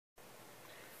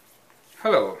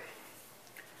Hello.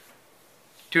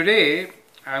 Today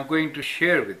I'm going to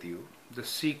share with you the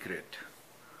secret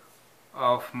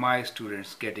of my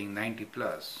students getting 90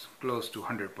 plus, close to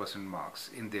 100%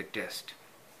 marks in their test.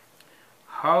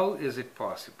 How is it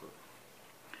possible?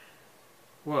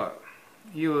 Well,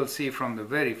 you will see from the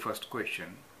very first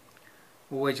question,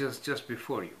 which is just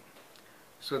before you.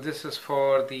 So this is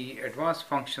for the advanced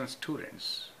function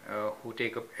students who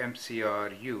take up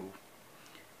MCR-U,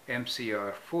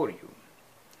 MCR-4U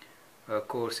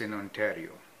course in Ontario.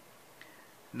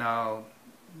 Now,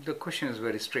 the question is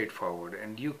very straightforward,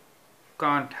 and you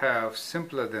can't have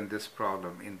simpler than this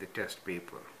problem in the test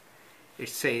paper. It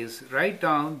says, write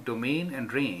down domain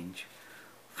and range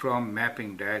from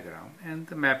mapping diagram, and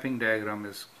the mapping diagram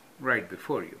is right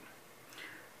before you.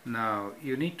 Now,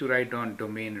 you need to write down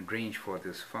domain and range for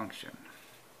this function.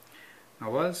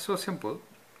 Now, well, it's so simple.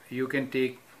 You can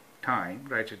take time,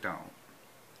 write it down,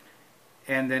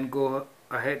 and then go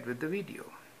ahead with the video.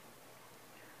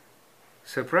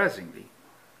 Surprisingly,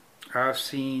 I've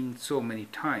seen so many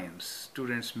times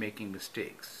students making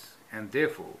mistakes, and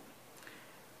therefore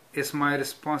it's my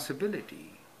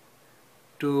responsibility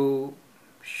to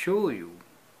show you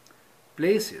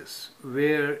places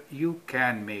where you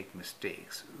can make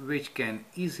mistakes which can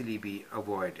easily be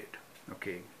avoided.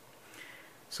 Okay,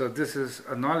 so this is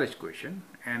a knowledge question,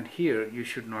 and here you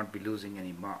should not be losing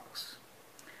any marks.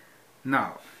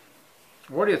 Now,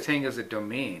 what do you think is the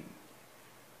domain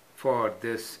for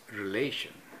this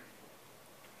relation?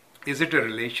 Is it a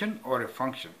relation or a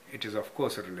function? It is of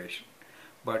course a relation.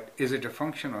 But is it a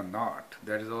function or not?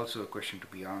 That is also a question to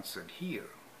be answered here.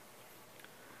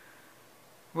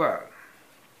 Well,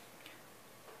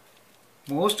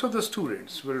 most of the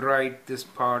students will write this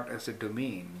part as a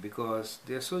domain because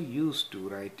they are so used to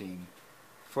writing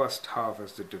first half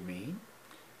as the domain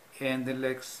and the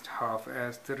next half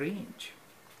as the range.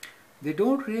 They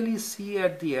don't really see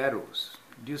at the arrows.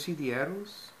 Do you see the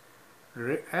arrows?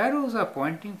 Arrows are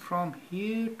pointing from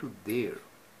here to there.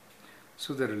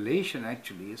 So the relation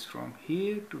actually is from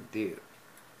here to there.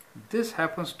 This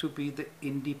happens to be the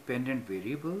independent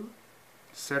variable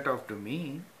set of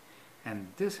domain, and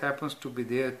this happens to be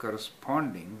their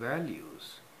corresponding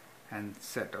values and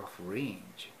set of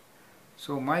range.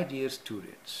 So my dear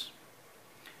students,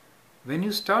 when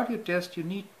you start your test, you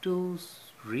need to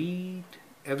read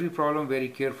every problem very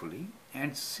carefully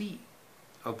and see,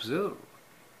 observe,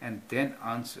 and then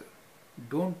answer.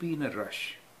 Don't be in a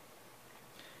rush.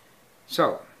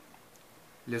 So,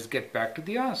 let's get back to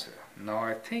the answer. Now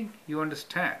I think you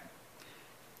understand.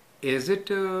 Is it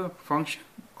a function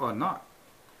or not?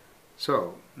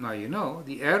 So, now you know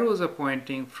the arrows are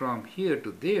pointing from here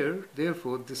to there,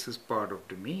 therefore this is part of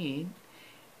domain,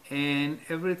 and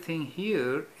everything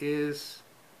here is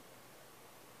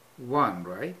 1,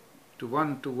 right? To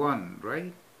 1,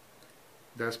 right?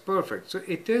 That's perfect. So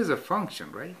it is a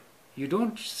function, right? You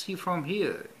don't see from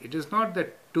here. It is not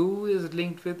that 2 is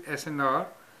linked with S and R,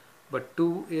 but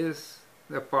 2 is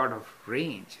the part of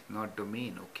range, not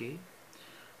domain, okay?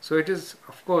 So it is,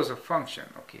 of course, a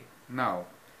function, okay? Now,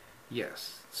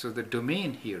 yes, so the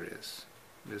domain here is,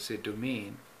 let's say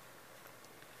domain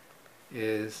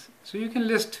is, so you can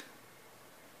list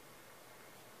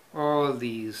all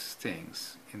these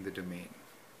things in the domain.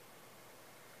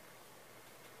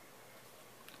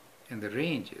 And the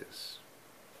range is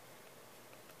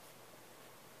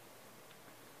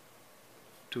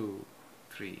 2,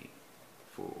 3,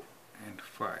 4, and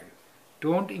 5.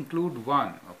 Don't include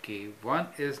 1, okay? 1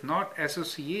 is not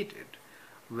associated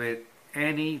with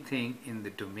anything in the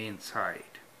domain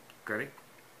side, correct?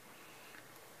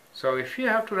 So if you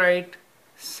have to write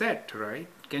set, right?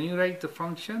 Can you write the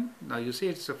function? Now you say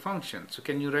it's a function, so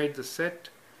can you write the set?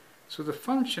 So the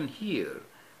function here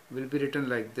will be written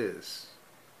like this.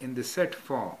 In the set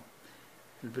form,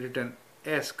 it will be written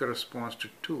S corresponds to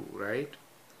 2, right?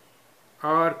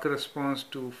 R corresponds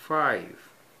to 5.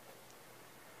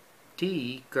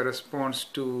 T corresponds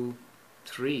to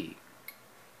 3.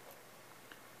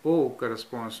 O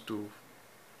corresponds to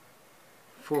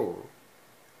 4.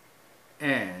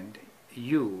 And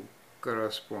U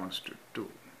corresponds to 2.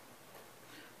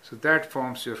 So that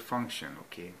forms your function,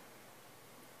 okay?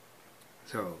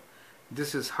 So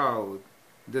this is how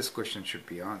this question should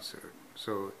be answered.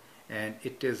 So, and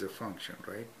it is a function,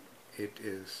 right? It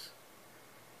is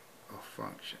a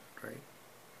function, right?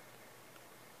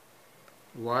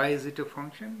 Why is it a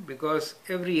function? Because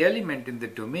every element in the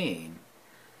domain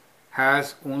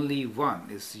has only one,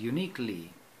 is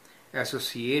uniquely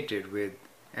associated with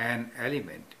an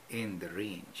element in the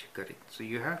range, correct? So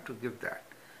you have to give that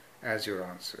as your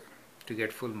answer to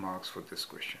get full marks for this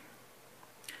question.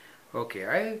 Okay,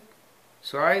 I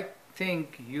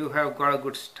think you have got a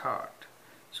good start.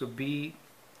 So be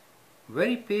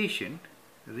very patient,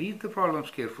 read the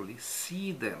problems carefully,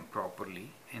 see them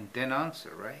properly, and then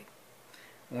answer, right?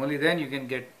 Only then you can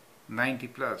get 90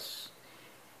 plus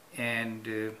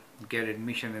and get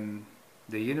admission in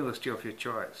the university of your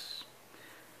choice.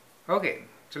 Okay,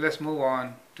 so let's move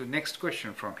on to next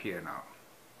question from here now.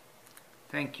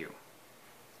 Thank you.